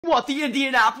Want the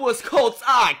Indianapolis Colts?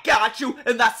 I got you,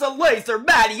 and that's a laser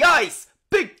Matty Ice.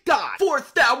 Big dot.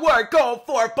 Fourth down, we're going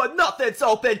for it, but nothing's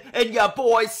open, and ya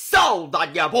boys sold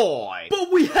on ya boy.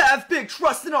 But we have big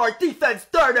trust in our defense,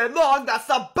 third and long, that's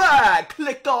a bag.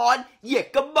 Click on,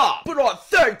 yick 'em up. But on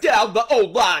third down, the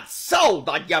O-line sold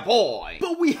on ya boy.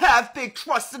 But we have big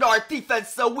trust in our defense,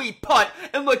 so we punt,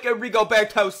 and look at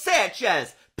Rigoberto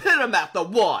Sanchez. Pin him at the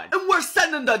 1. And we're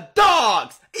sending the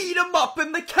dogs. Eat him up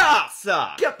in the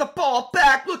casa. Get the ball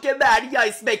back. Look at Matty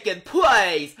Ice making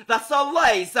plays. That's a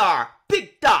laser.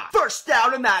 Big dot. First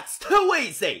down, and that's too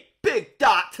easy. Big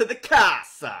dot to the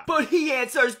casa. But he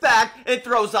answers back and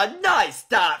throws a nice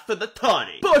dot for the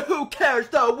tutty. But who cares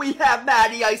though? We have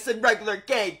Matty Ice in regular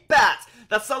game bats.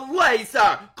 That's a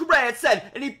laser. Grandson,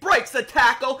 and he breaks a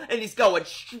tackle, and he's going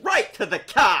straight to the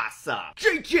casa.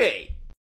 GG.